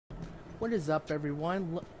What is up,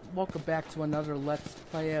 everyone? Welcome back to another Let's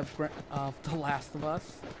Play of The Last of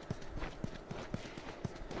Us.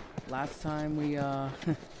 Last time we had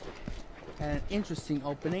an interesting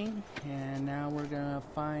opening, and now we're gonna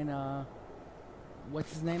find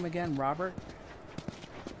what's his name again? Robert.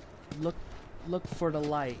 Look for the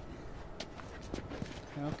light.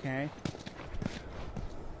 Okay.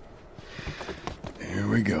 Here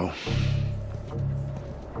we go.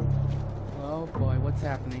 Oh boy, what's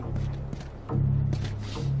happening?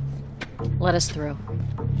 Let us through.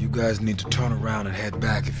 You guys need to turn around and head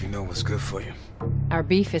back if you know what's good for you. Our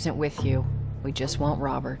beef isn't with you. We just want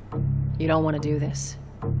Robert. You don't want to do this.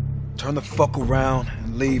 Turn the fuck around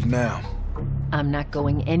and leave now. I'm not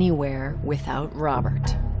going anywhere without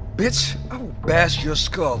Robert. Bitch, I will bash your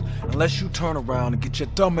skull unless you turn around and get your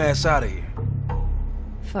dumb ass out of here.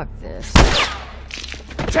 Fuck this.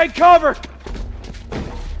 Take cover!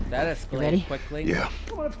 That You ready? escalated quickly. Yeah.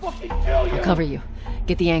 I'm gonna fucking kill you! I'll cover you.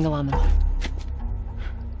 Get the angle on them.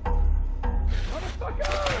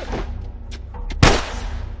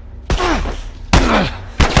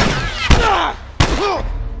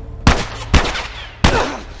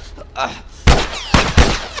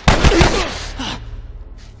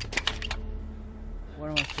 What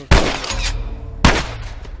am I supposed to do?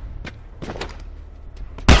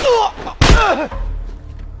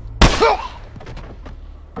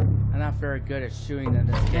 I'm not very good at shooting in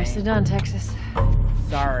this game. Nicely done, Texas.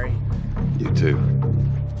 Sorry. You too.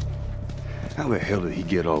 How the hell did he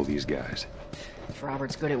get all these guys? If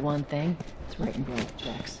Robert's good at one thing, it's writing blank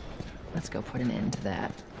checks. Let's go put an end to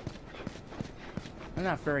that. I'm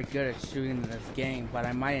not very good at shooting in this game, but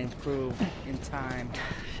I might improve in time.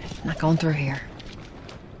 I'm not going through here.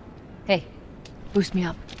 Hey, boost me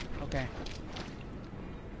up. Okay.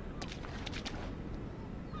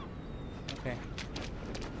 Okay.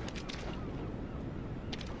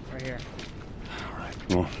 Right here. All right,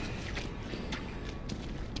 come on.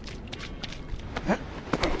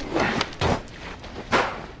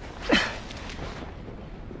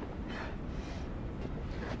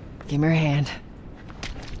 Give me your hand.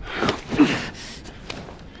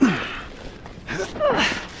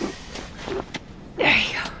 There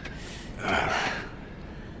you go.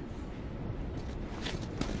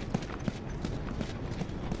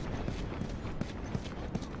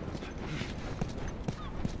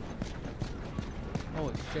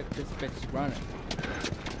 Holy shit, this bitch is running.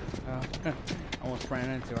 Oh, almost ran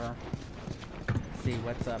into her. Let's see,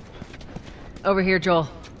 what's up? Over here, Joel.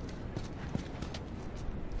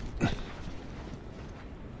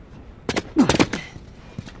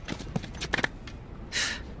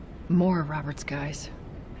 More of Robert's guys.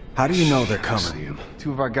 How do you know they're I see coming? him.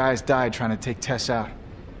 Two of our guys died trying to take Tess out.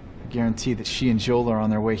 I guarantee that she and Joel are on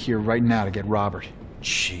their way here right now to get Robert.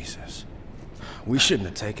 Jesus. We shouldn't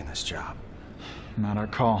have taken this job. Not our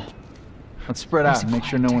call. Let's spread out and make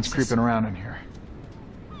sure no one's creeping around in here.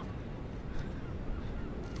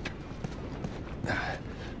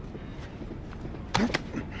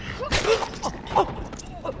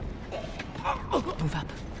 Move up.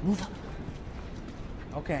 Move up.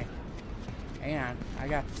 Okay. Hang on, I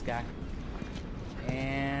got this guy.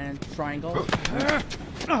 And triangle.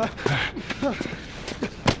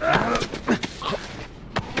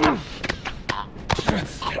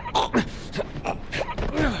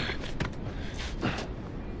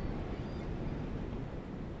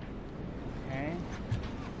 Okay.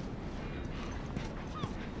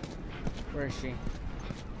 Where is she?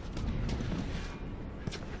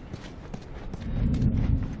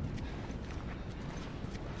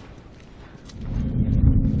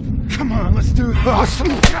 Come on, let's do this.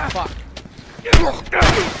 Fuck.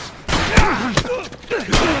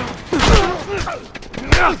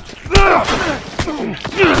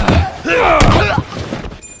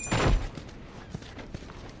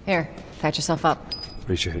 Here, patch yourself up.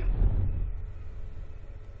 Appreciate it.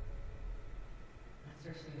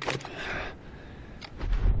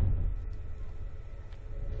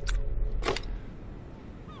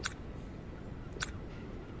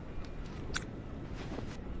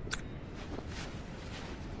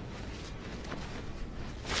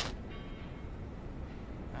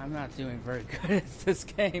 I'm not doing very good at this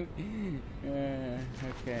game.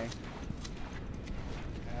 Okay.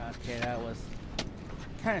 Okay, that was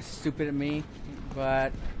kind of stupid of me,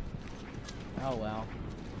 but oh well.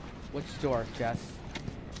 Which door, Jess?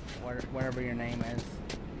 Whatever your name is.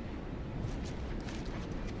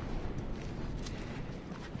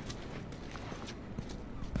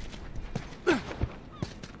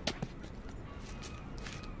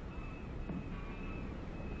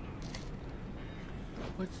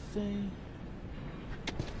 What's the...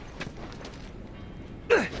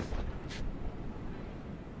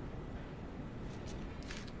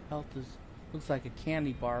 Health is... looks like a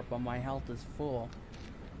candy bar, but my health is full.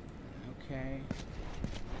 Okay.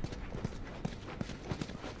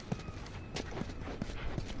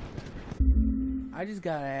 I just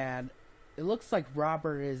gotta add, it looks like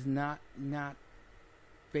Robert is not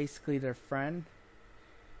basically their friend.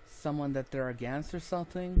 Someone that they're against or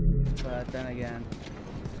something. But then again,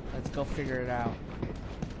 let's go figure it out.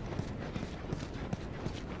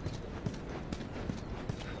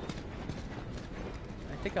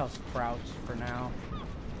 I think I'll crouch for now.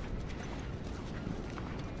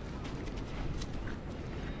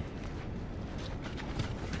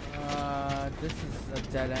 This is a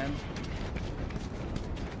dead end.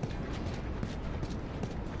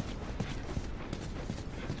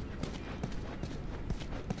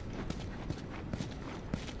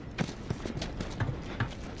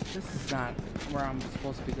 This is not where I'm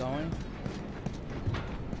supposed to be going.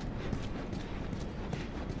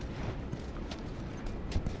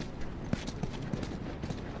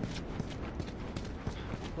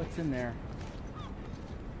 What's in there?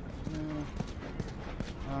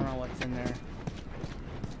 I don't know what's in there.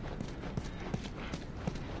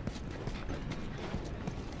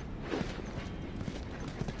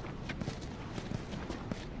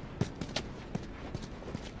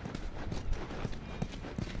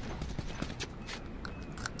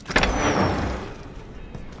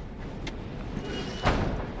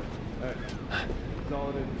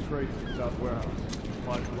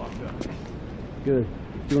 Good.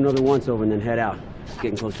 Do another once over and then head out. It's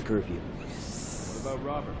getting close to curfew. What about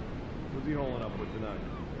Robert? Who's he holding up with tonight?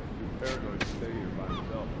 Too paranoid to stay here by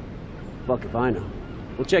himself. Fuck if I know.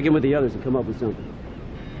 We'll check in with the others and come up with something.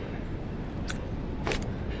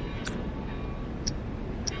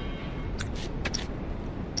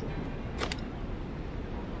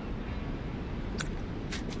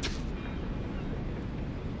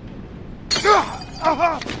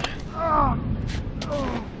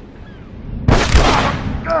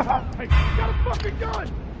 Hey, you got a fucking gun!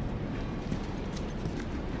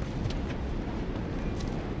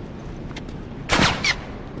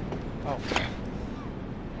 Oh.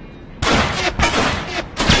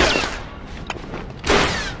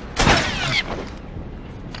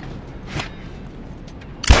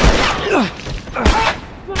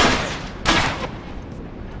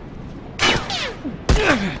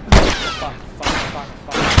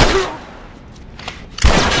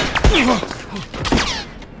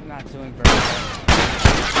 I'm not doing very well.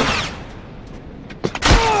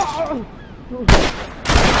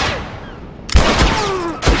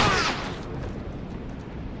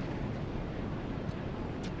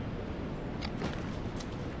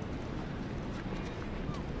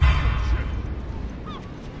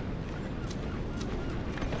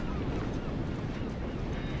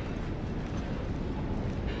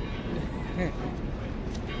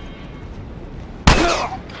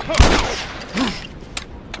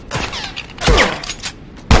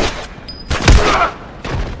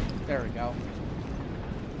 There we go.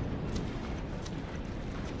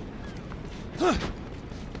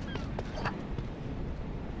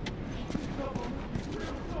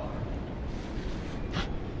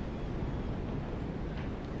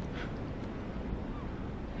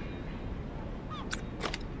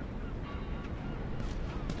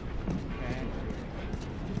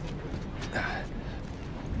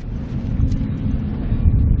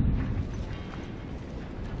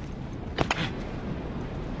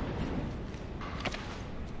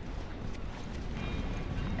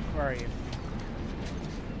 Where are you?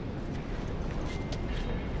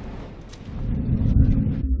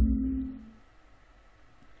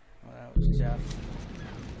 Oh, that was Jeff.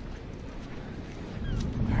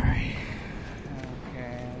 Alright.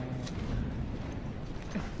 Okay.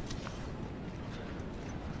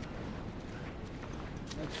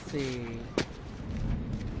 Let's see.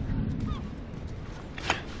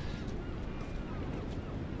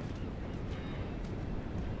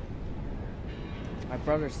 My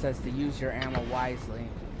brother says to use your ammo wisely,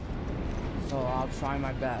 so I'll try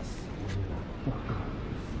my best.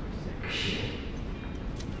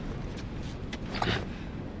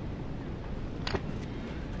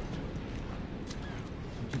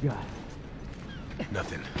 What you got?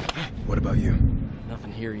 Nothing. What about you?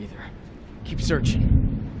 Nothing here either. Keep searching.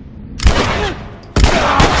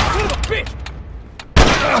 Bitch!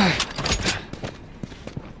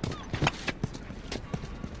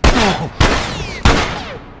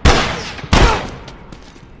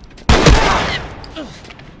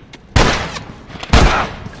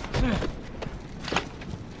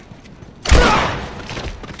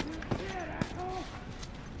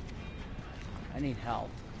 I need help.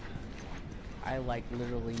 I like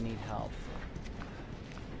literally need help.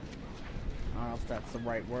 don't know if that's the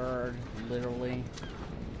right word, literally.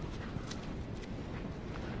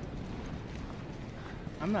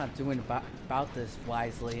 I'm not doing about this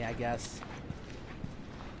wisely, I guess.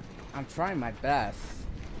 I'm trying my best,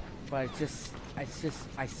 but I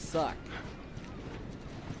suck.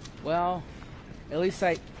 Well, at least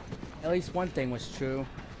one thing was true.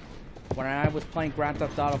 When I was playing Grand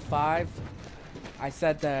Theft Auto 5, I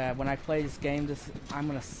said that when I play this game, I'm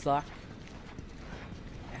gonna suck.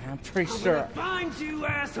 And I'm pretty sure. Find you,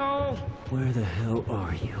 asshole! Where the hell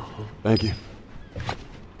are you? Thank you.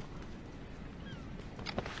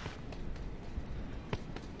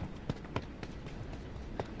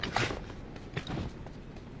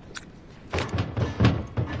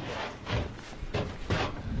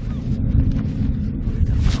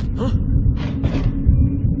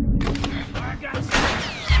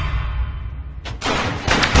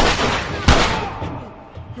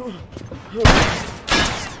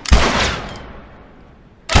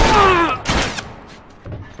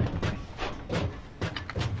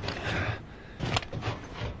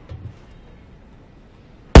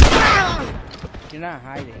 You're not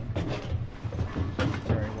hiding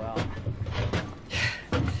very well.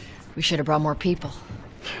 We should have brought more people.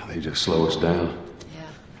 They just slow us down. Yeah,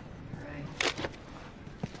 right.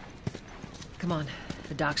 Come on,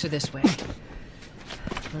 the docks are this way.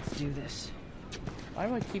 Let's do this. Why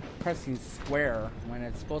do I keep pressing square when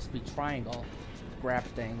it's supposed to be triangle to grab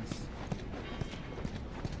things?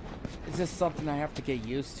 Is this something I have to get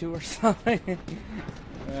used to or something?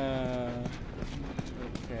 Okay.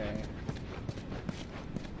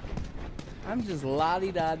 I'm just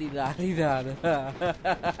la-di-da-di-da-di-da.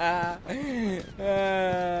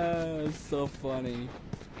 It's so funny.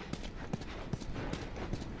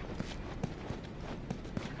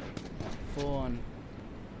 I'm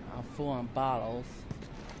full on bottles.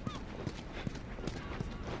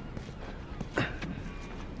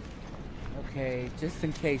 Okay, just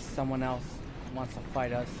in case someone else wants to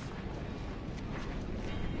fight us.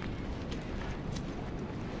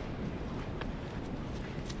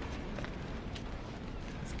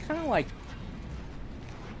 It's kind of like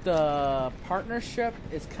the partnership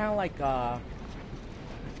is kind of like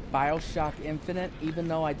BioShock Infinite, even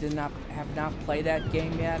though I have not played that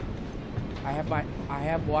game yet. I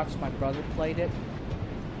have watched my brother played it.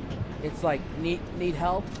 It's like need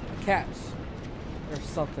help, catch, or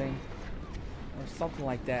something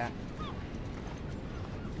like that.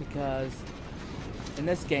 Because in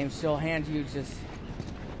this game, she'll hand you just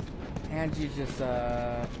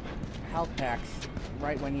health packs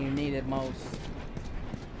right when you need it most.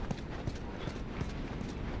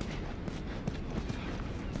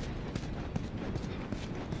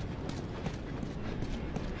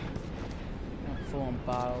 Full on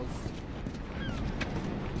bottles.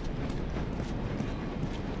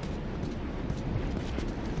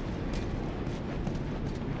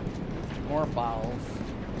 More bottles.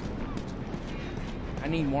 I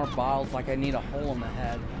need more bottles like I need a hole in the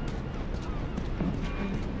head.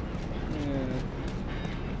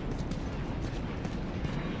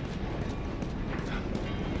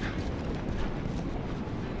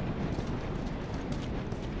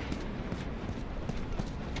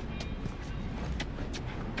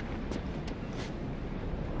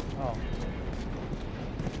 Oh.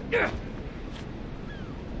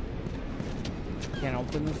 Can't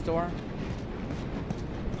open this door?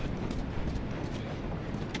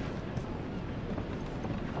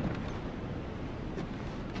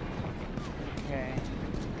 Okay.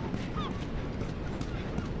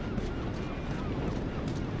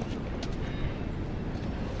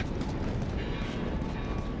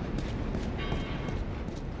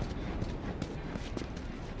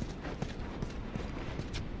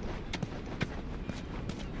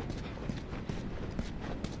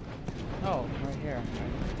 Oh, right here.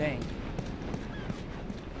 I think.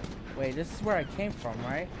 Wait, this is where I came from,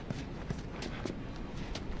 right?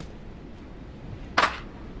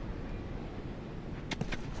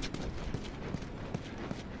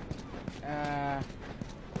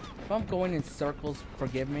 If I'm going in circles,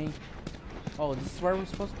 forgive me. Oh, this is where we're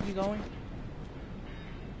supposed to be going?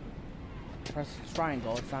 Press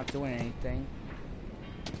triangle, it's not doing anything.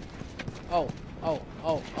 Oh.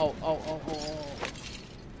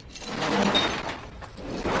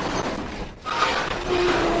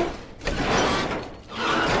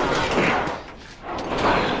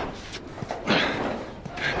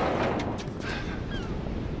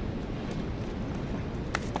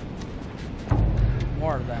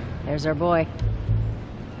 More of them. There's our boy.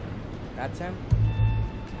 That's him?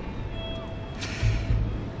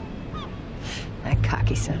 That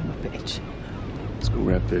cocky son of a bitch. Let's go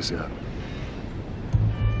wrap this up.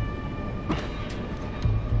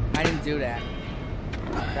 I didn't do that.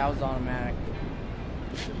 That was automatic.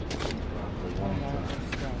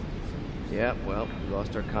 Yep, well, we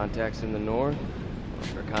lost our contacts in the north,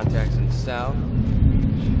 lost our contacts in the south.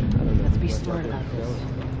 Let's be smart about this.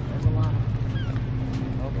 There's a lot of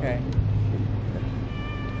them. Okay.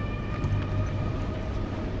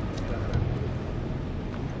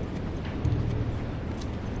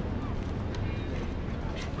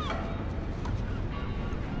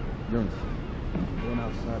 Jones, going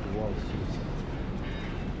outside the walls.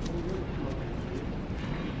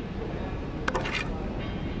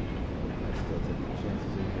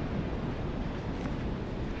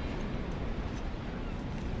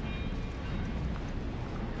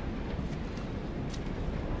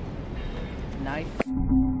 Knife.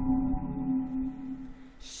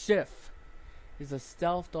 Shift is a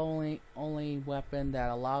stealth-only weapon that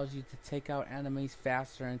allows you to take out enemies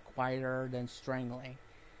faster and quieter than strangling.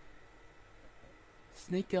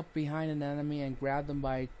 Sneak up behind an enemy and grab them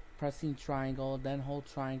by pressing triangle, then hold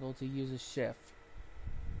triangle to use a shift.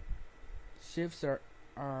 Shifts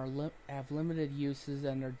have limited uses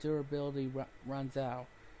and their durability runs out.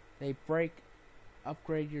 They break.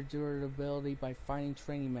 Upgrade your durability by finding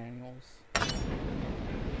training manuals.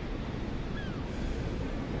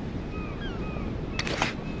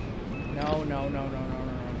 No.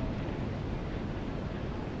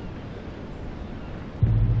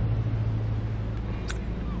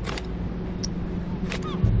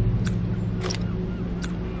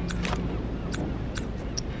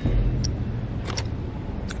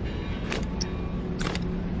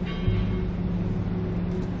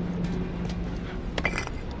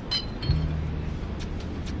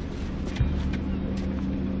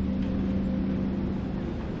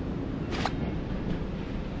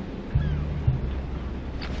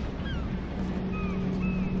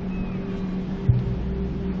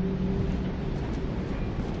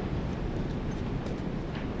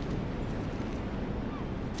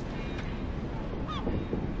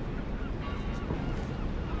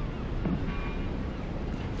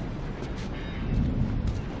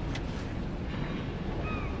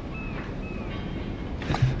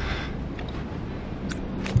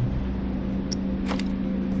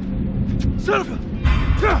 Son of a...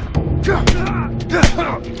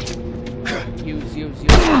 Use.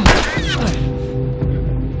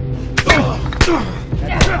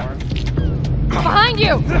 Behind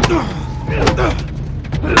you!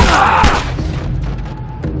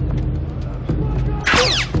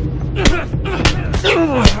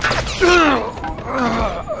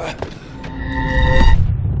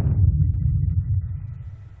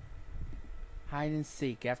 Hide and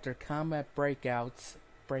seek. After combat breaks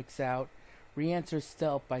out, re-enter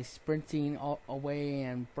stealth by sprinting away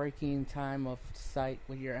and breaking time of sight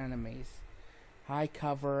with your enemies. High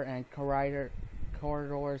cover and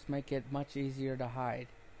corridors make it much easier to hide.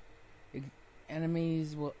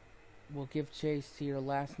 Enemies will give chase to your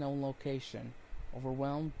last known location.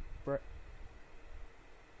 Overwhelmed,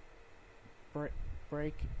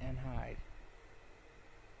 break and hide.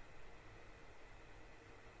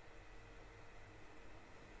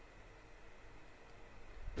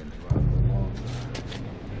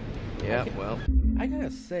 Yeah, well. I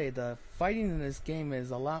gotta say, the fighting in this game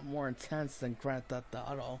is a lot more intense than Grand Theft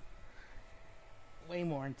Auto. Way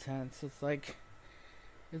more intense. It's like,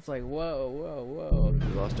 whoa. We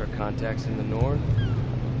lost our contacts in the north,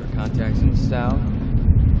 our contacts in the south.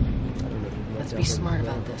 Let's be smart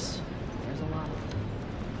about this. There's a lot of them.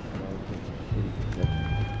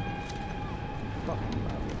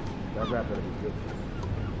 That rap better be good.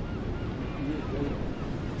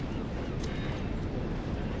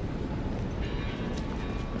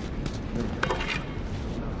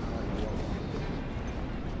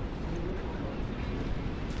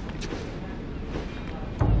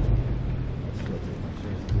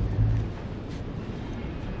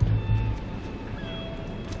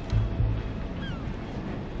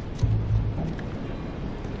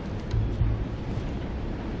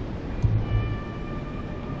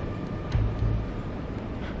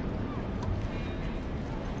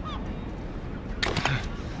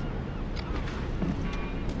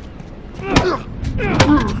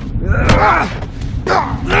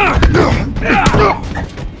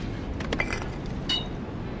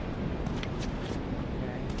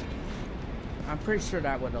 I'm pretty sure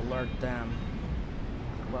that would alert them,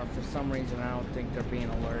 but for some reason I don't think they're being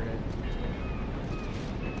alerted.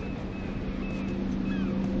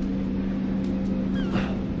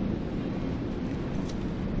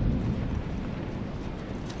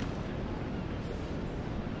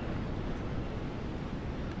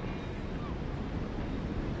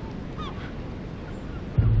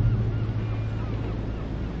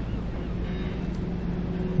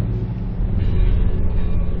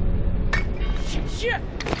 shit!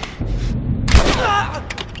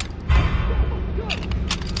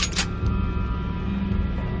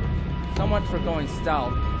 So much for going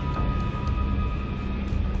stealth.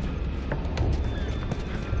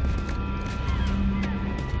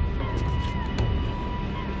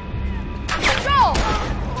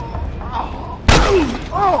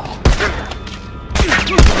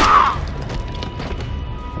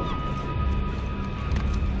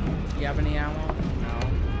 You have any ammo? No.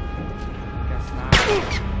 Guess not.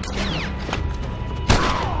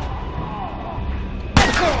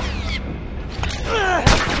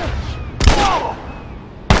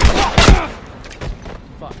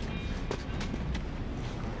 Fuck.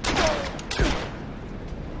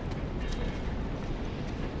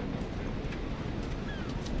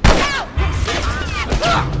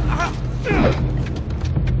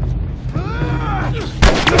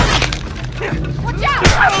 Watch out!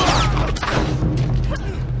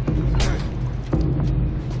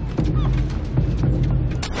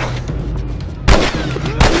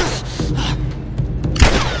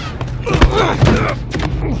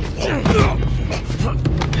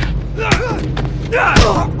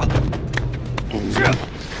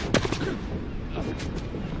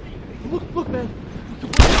 Look, man.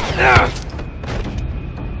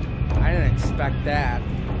 I didn't expect that.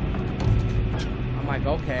 I'm like,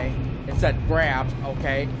 okay. It said grab,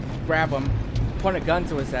 okay. Grab him, point a gun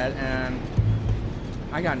to his head, and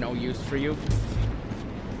I got no use for you.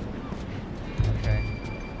 Okay.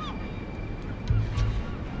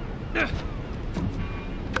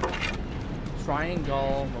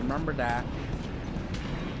 Triangle, remember that.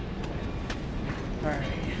 Alright.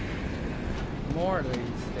 More of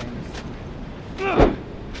these things.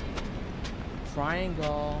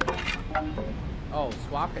 Triangle. Oh,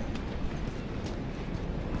 swapping.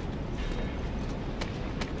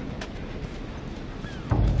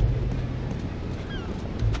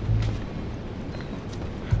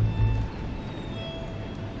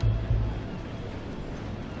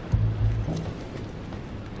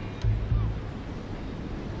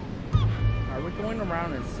 Are we going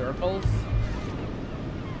around in circles?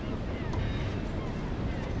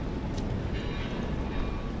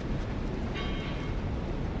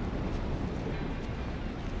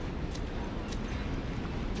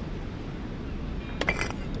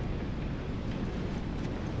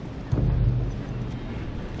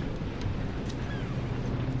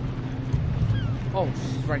 Oh,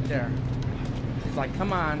 she's right there. She's like,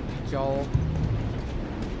 come on, Joel.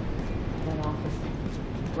 That office.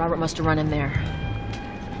 Robert must have run in there.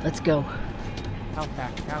 Let's go. Out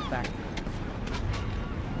back, out back.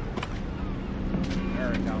 There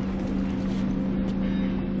we go.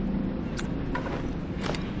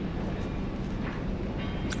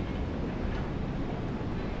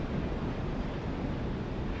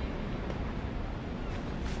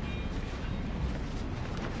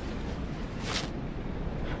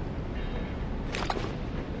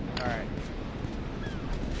 Alright.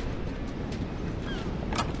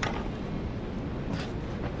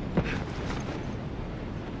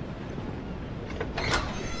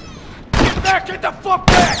 Get the fuck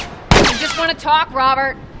back! You just want to talk,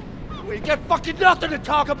 Robert. We got fucking nothing to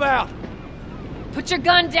talk about! Put your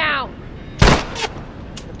gun down.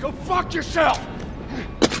 Go fuck yourself!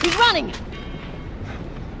 He's running.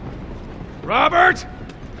 Robert!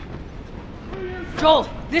 Joel,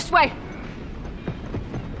 this way.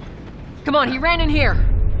 Come on, he ran in here.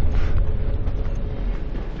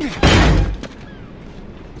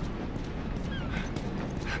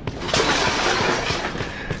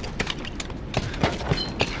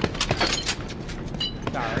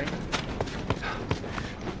 Sorry.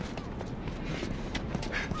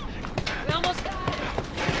 We almost got it.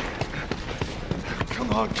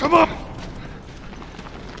 Come on, come on!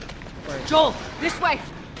 Joel, this way.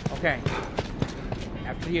 Okay.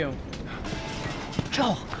 After you.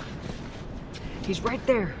 Joel. He's right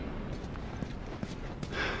there.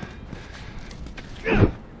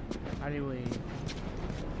 How do we...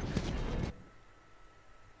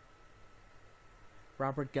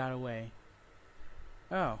 Robert got away.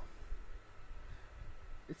 Oh.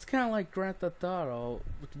 It's kind of like Grand Theft Auto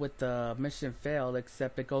with the mission failed,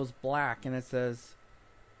 except it goes black and it says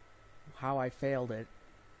how I failed it.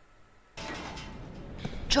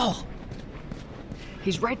 Joel.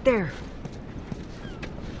 He's right there.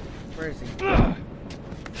 Where is he?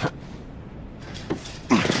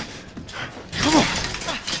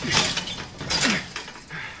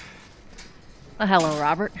 Well, hello,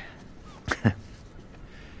 Robert.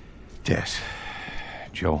 Tess.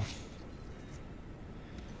 Joel.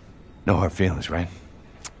 No hard feelings, right?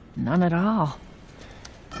 None at all.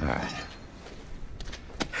 All right.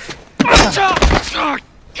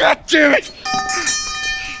 God damn it!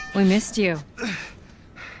 We missed you.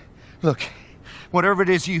 Look, whatever it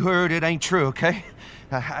is you heard, it ain't true, okay?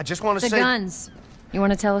 I just want to say... The guns. You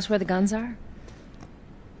want to tell us where the guns are?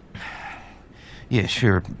 Yeah,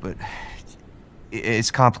 sure, but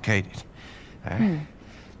it's complicated. All right?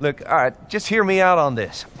 Look, all right, just hear me out on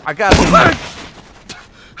this. I got...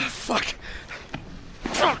 Fuck!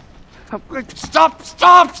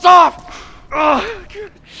 Stop! Oh.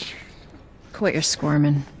 Quit your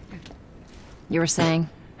squirming. You were saying?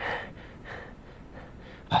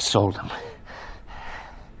 I sold him.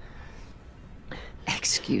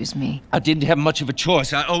 Excuse me. I didn't have much of a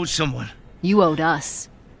choice. I owed someone. You owed us.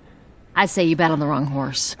 I'd say you bet on the wrong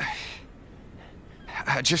horse.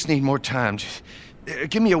 I just need more time. Just,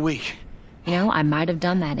 give me a week. You know, I might have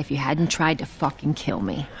done that if you hadn't tried to fucking kill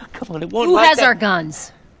me. Come on, it won't Who like has that. our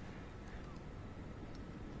guns?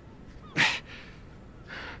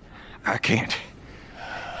 I can't.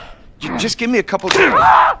 Just give me a couple days.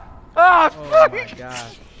 Oh my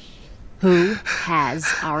god. Who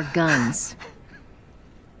has our guns?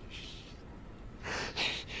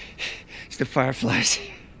 It's the Fireflies.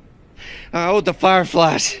 I owed the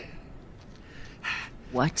Fireflies.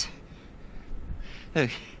 What? Look,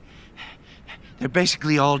 they're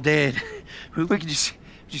basically all dead. We can just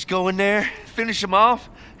go in there, finish them off.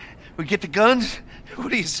 We get the guns. What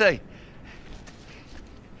do you say?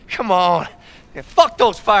 Come on. Yeah, fuck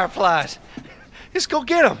those Fireflies. Just go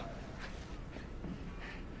get them.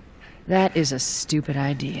 That is a stupid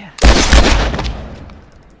idea.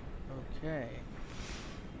 Okay.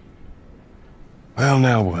 Well,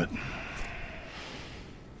 now what?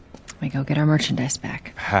 We go get our merchandise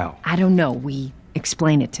back. How? I don't know. We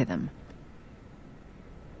explain it to them.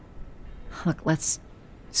 Look, let's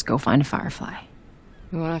just go find a Firefly.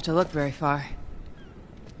 We won't have to look very far.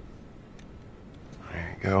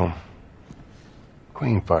 There you go.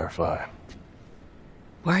 Queen Firefly.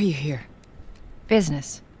 Why are you here?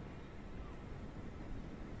 Business.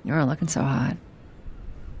 You aren't looking so hot.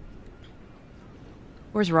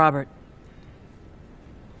 Where's Robert?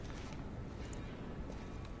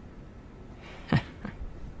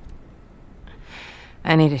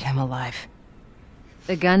 I needed him alive.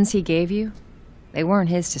 The guns he gave you, they weren't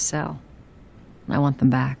his to sell. I want them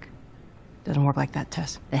back. Doesn't work like that,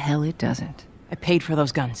 Tess. The hell it doesn't. I paid for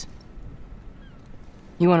those guns.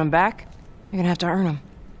 You want them back? You're gonna have to earn them.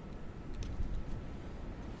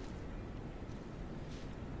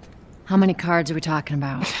 How many cards are we talking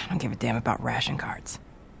about? I don't give a damn about ration cards.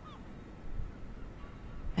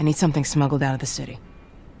 I need something smuggled out of the city.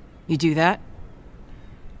 You do that,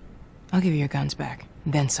 I'll give you your guns back,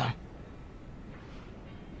 and then some.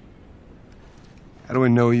 How do we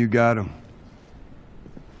know you got them?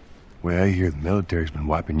 Well, I hear the military's been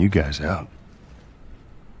wiping you guys out.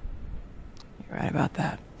 You're right about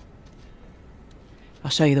that.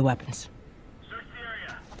 I'll show you the weapons. Search the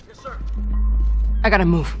area. Yes, sir. I gotta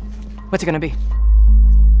move. What's it gonna be?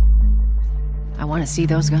 I want to see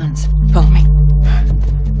those guns. Follow me.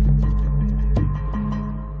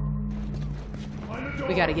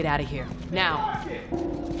 We gotta get out of here. Now.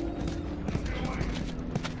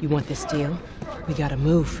 You want this deal? We gotta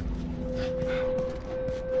move.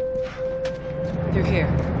 Through here.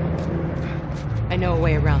 I know a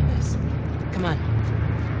way around this. Come on.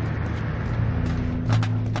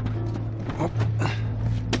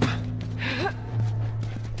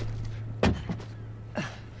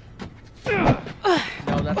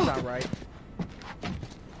 No, that's not right.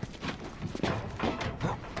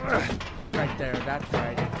 Right there, that's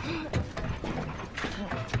right.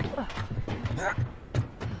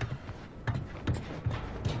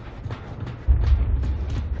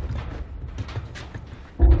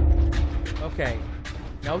 Okay.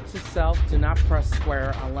 Note to self, do not press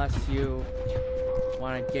square unless you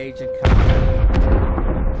want to engage in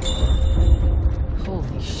combat.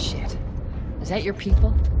 Holy shit. Is that your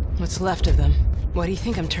people? What's left of them? Why do you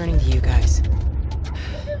think I'm turning to you guys?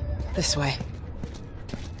 This way.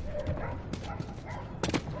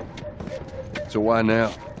 So why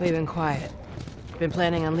now? We've been quiet. Been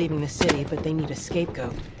planning on leaving the city, but they need a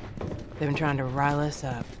scapegoat. They've been trying to rile us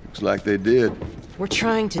up. Looks like they did. We're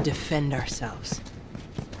trying to defend ourselves.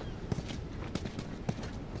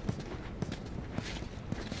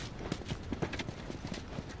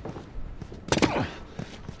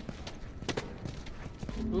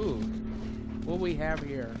 Ooh. What we have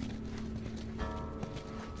here?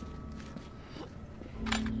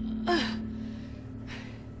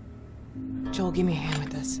 Joel, give me a hand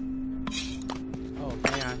with this. Oh,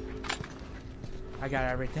 hang on. I got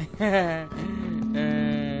everything.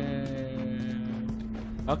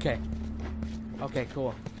 Okay. Okay,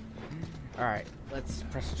 cool. Alright, let's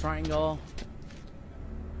press triangle.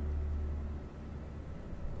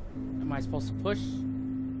 Am I supposed to push?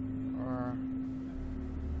 Or...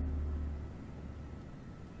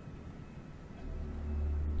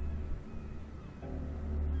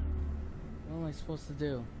 what am I supposed to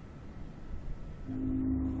do?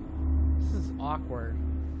 This is awkward.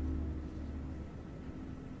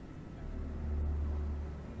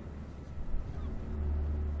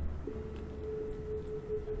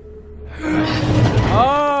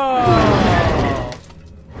 Oh!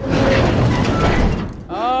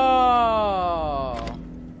 Oh!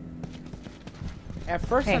 At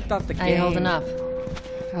first, Hey, I thought the game. how you holding up?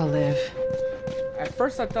 I'll live. At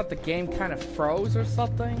first, I thought the game kind of froze or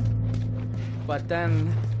something, but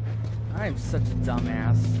then I'm such a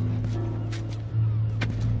dumbass.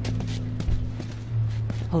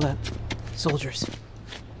 Hold up. Soldiers.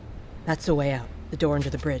 That's the way out. The door under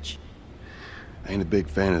the bridge. I ain't a big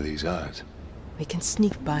fan of these odds. We can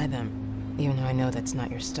sneak by them, even though I know that's not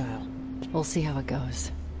your style. We'll see how it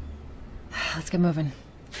goes. Let's get moving.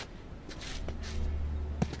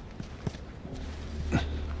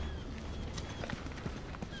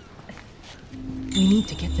 We need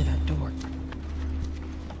to get to that door.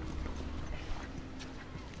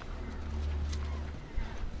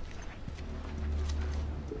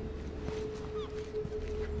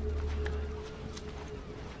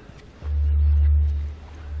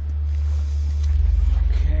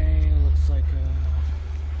 Okay, looks like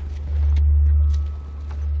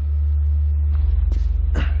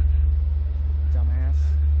dumbass.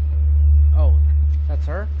 Oh, that's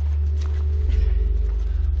her?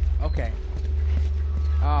 Okay.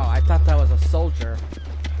 Oh, I thought that was a soldier.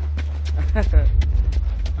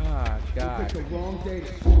 Oh, God. The wrong day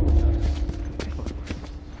to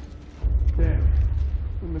Damn.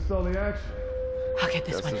 We missed all the action. I'll get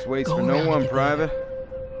this one. Justice waits Go for no around one, to the Private.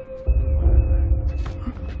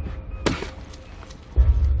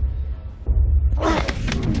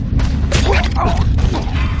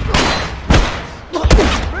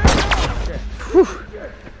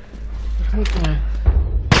 Take one.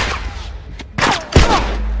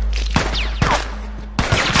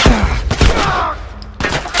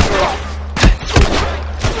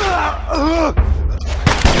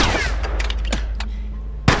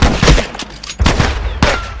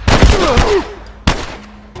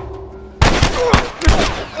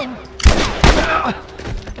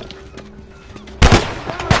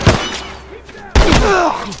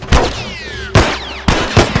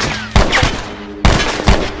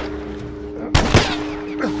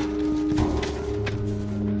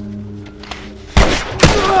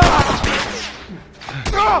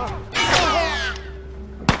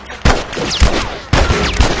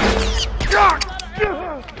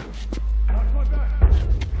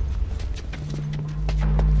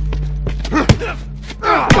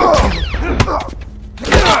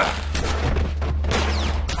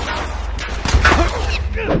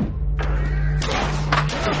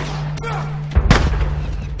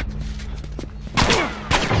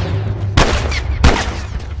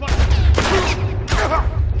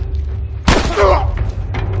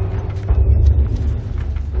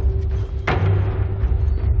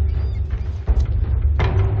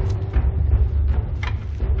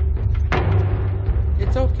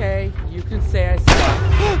 It's okay. You can say I suck.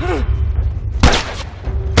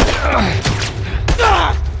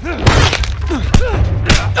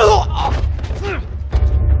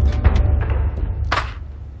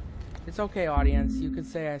 It's okay, audience. You can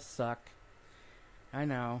say I suck. I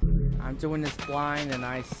know. I'm doing this blind and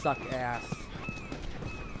I suck ass.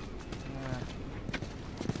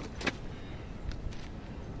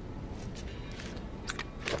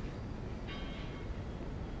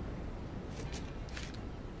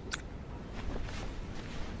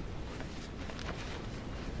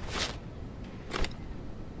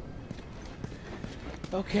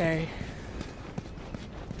 Okay.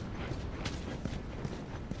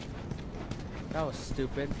 That was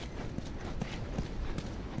stupid.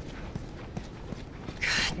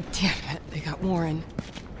 God damn it, they got Warren.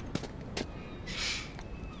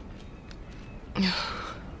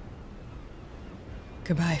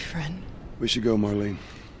 Goodbye, friend. We should go, Marlene.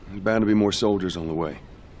 There's bound to be more soldiers on the way.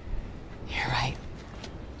 You're right.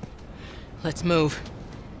 Let's move.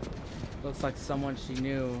 Looks like someone she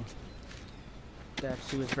knew that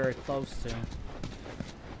she was very close to.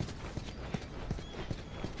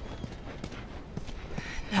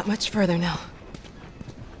 Not much further now.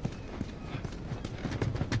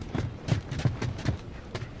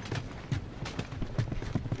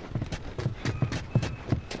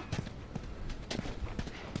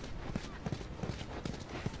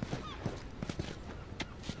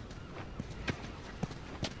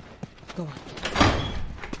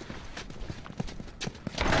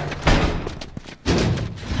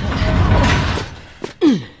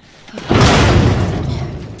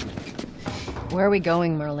 Where are we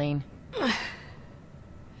going, Marlene?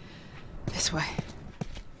 This way.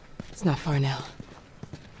 It's not far now.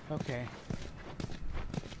 Okay.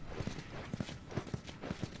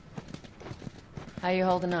 How you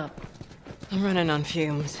holding up? I'm running on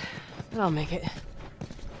fumes, but I'll make it.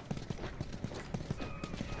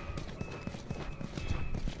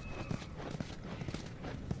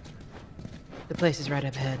 The place is right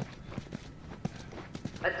up ahead.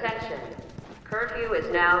 Attention. Curfew is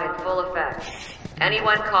now in full effect.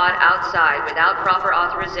 Anyone caught outside without proper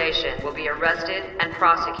authorization will be arrested and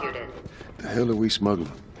prosecuted. The hell are we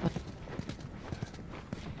smuggling?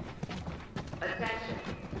 Attention.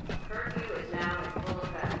 Curfew is now in full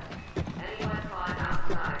effect. Anyone caught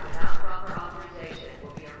outside without proper authorization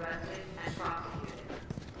will be arrested and prosecuted.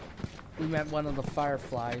 We met one of the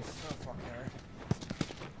fireflies. Oh, fuck her.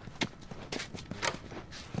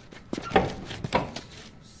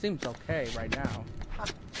 Seems okay right now.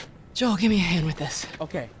 Joel, give me a hand with this.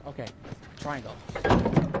 Okay, okay. Triangle.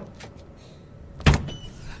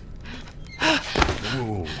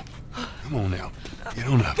 Whoa. Come on now. Get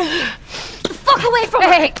on up. The fuck away from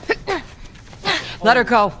her! Hey! Let her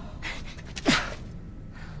go.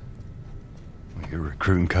 You're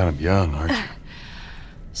recruiting kind of young, aren't you?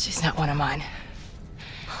 She's not one of mine.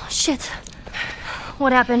 Oh, shit.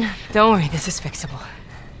 What happened? Don't worry, this is fixable.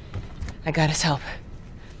 I got his help.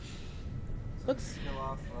 Looks...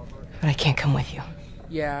 But I can't come with you.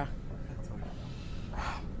 Yeah.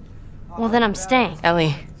 Well, then I'm staying.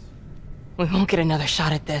 Ellie, we won't get another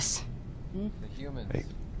shot at this. Hey,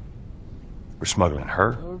 we're smuggling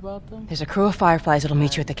her? What about them? There's a crew of fireflies that'll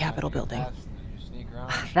meet you at the Capitol building.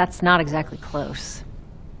 That's not exactly close.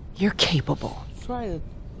 You're capable. Try a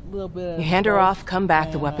little bit of... You hand her off, come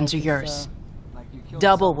back, the weapons are yours.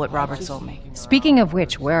 Double what Robert sold me. Speaking of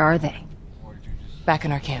which, where are they? Back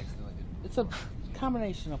in our camp. It's a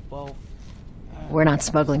combination of both. We're not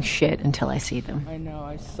smuggling shit until I see them. I know,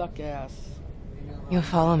 I suck ass. You'll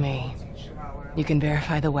follow me. You can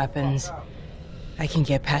verify the weapons. I can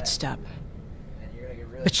get patched up.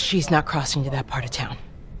 But she's not crossing to that part of town.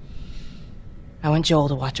 I want Joel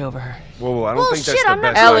to watch over her. Whoa, I don't think that's shit, the I'm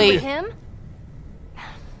not best Ellie. idea. him.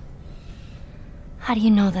 How do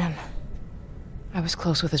you know them? I was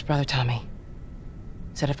close with his brother Tommy.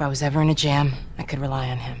 Said if I was ever in a jam, I could rely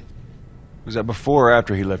on him. Was that before or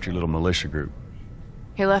after he left your little militia group?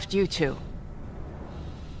 He left you too.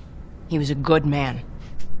 He was a good man.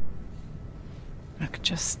 Look,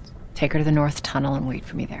 just take her to the North Tunnel and wait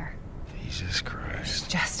for me there. Jesus Christ.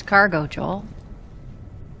 Just cargo, Joel.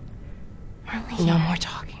 No more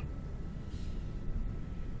talking.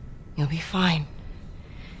 You'll be fine.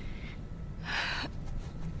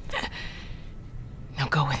 Now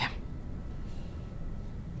go with him.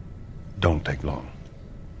 Don't take long.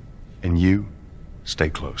 And you, stay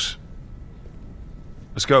close.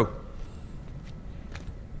 Let's go.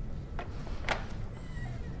 I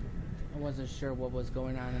wasn't sure what was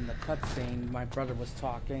going on in the cutscene. My brother was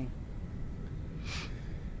talking.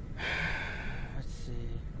 Let's see.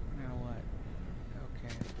 Now what?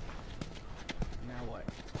 Okay. Now what?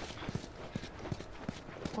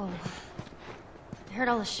 Well, I heard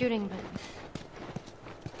all the shooting, but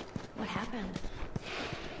what happened?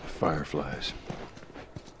 Fireflies.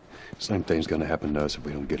 Same thing's gonna happen to us if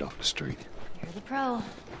we don't get off the street. You're the pro. I'm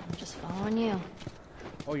just following you.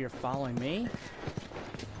 Oh, you're following me?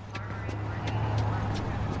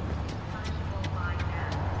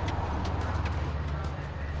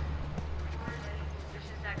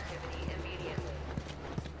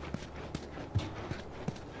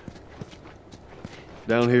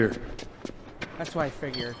 Down here. That's what I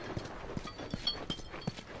figured.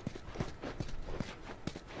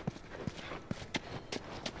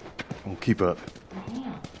 Don't keep up.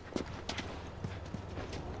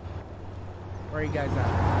 Where are you guys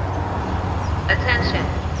at? Attention.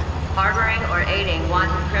 Harboring or aiding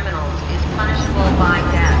wanted criminals is punishable by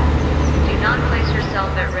death. Do not place yourself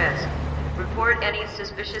at risk. Report any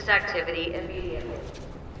suspicious activity immediately.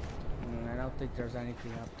 I don't think there's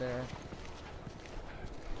anything up there.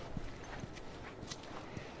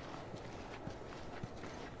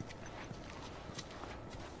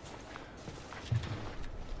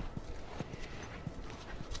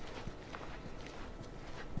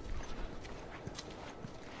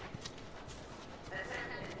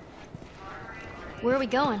 Where are we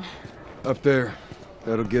going? Up there.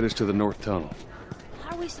 That'll get us to the North Tunnel.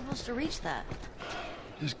 How are we supposed to reach that?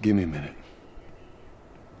 Just give me a minute.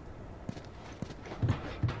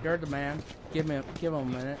 You're the man. Give him a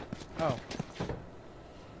minute. Oh.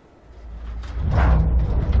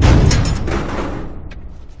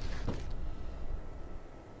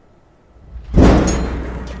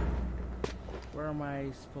 am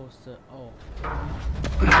I supposed to... Oh.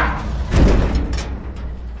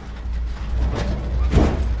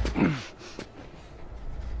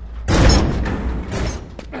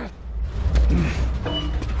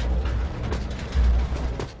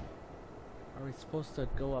 Are we supposed to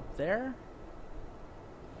go up there?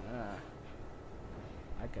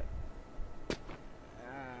 I could...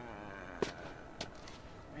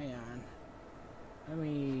 man. Let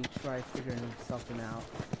me try figuring something out.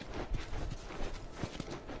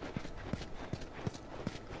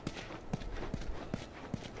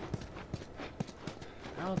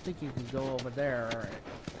 I don't think you can go over there.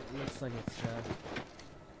 It looks like it's,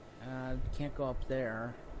 can't go up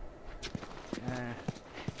there.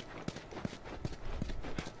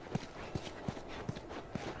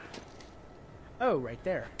 Oh, right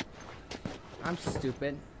there. I'm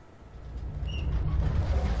stupid.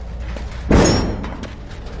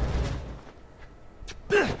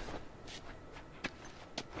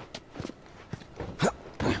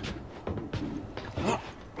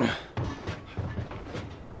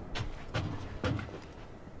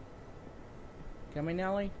 Coming,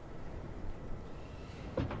 Ellie?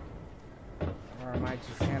 Or am I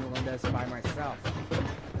just handling this by myself?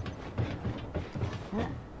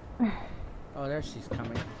 Oh, there she's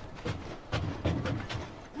coming.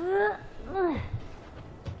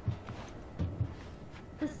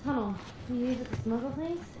 This tunnel, you use it to smuggle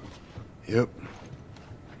things? Yep.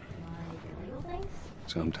 Like illegal things?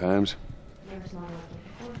 Sometimes. You ever smuggled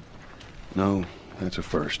like before? No, that's a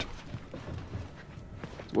first.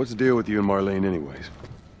 What's the deal with you and Marlene anyways?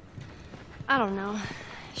 I don't know.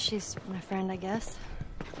 She's my friend, I guess.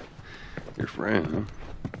 Your friend, huh?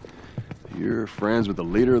 You're friends with the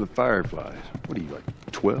leader of the Fireflies. What are you, like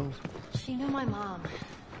 12? She knew my mom.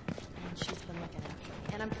 And she's been looking after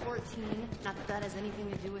me. And I'm 14. Not that that has anything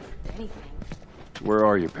to do with anything. Where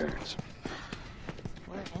are your parents?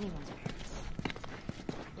 Where are anyone's parents?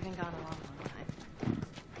 They've been gone a long, long time.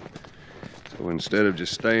 So instead of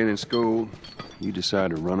just staying in school, you decide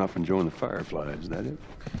to run off and join the Fireflies, is that it?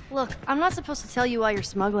 Look, I'm not supposed to tell you why you're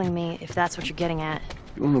smuggling me, if that's what you're getting at.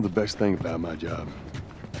 You wanna know the best thing about my job?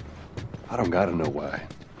 I don't gotta know why.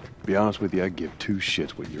 To be honest with you, I give two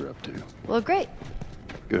shits what you're up to. Well, great.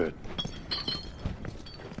 Good.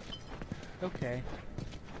 Okay.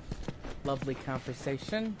 Lovely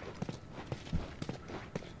conversation.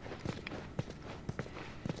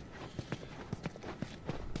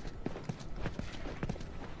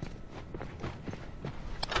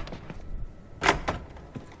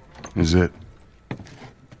 Is it?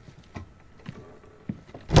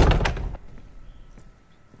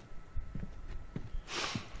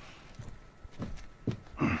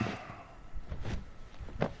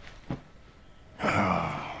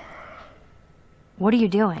 What are you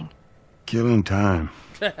doing? Killing time.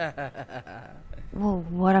 Well,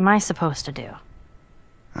 what am I supposed to do?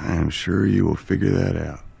 I am sure you will figure that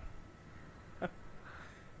out.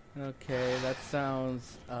 Okay, that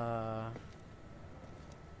sounds,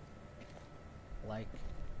 like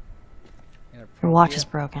inappropriate. Your watch is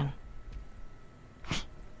broken.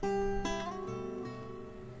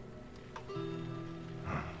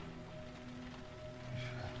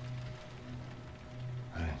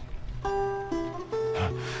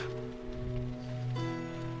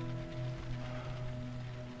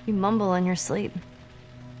 You mumble in your sleep.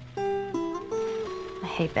 I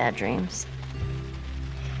hate bad dreams.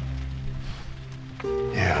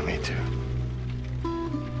 Yeah, me too.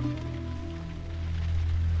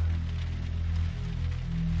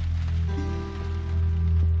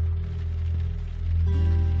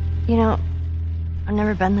 You know, I've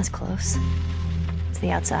never been this close to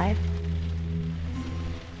the outside.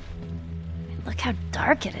 Look how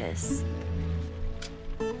dark it is.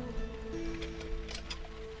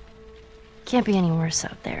 Can't be any worse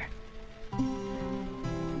out there.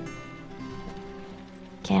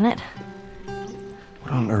 Can it?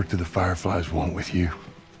 What on earth do the Fireflies want with you?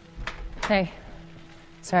 Hey.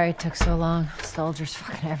 Sorry it took so long. Soldiers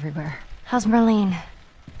fucking everywhere. How's Marlene?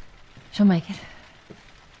 She'll make it.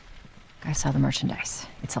 I saw the merchandise.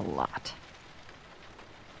 It's a lot.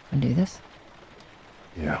 Wanna do this?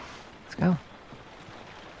 Yeah. Let's go.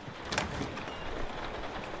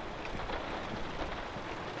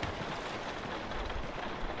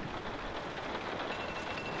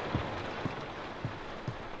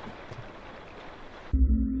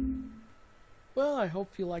 Well, I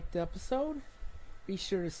hope you liked the episode. Be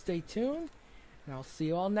sure to stay tuned, and I'll see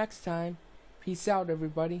you all next time. Peace out,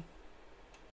 everybody.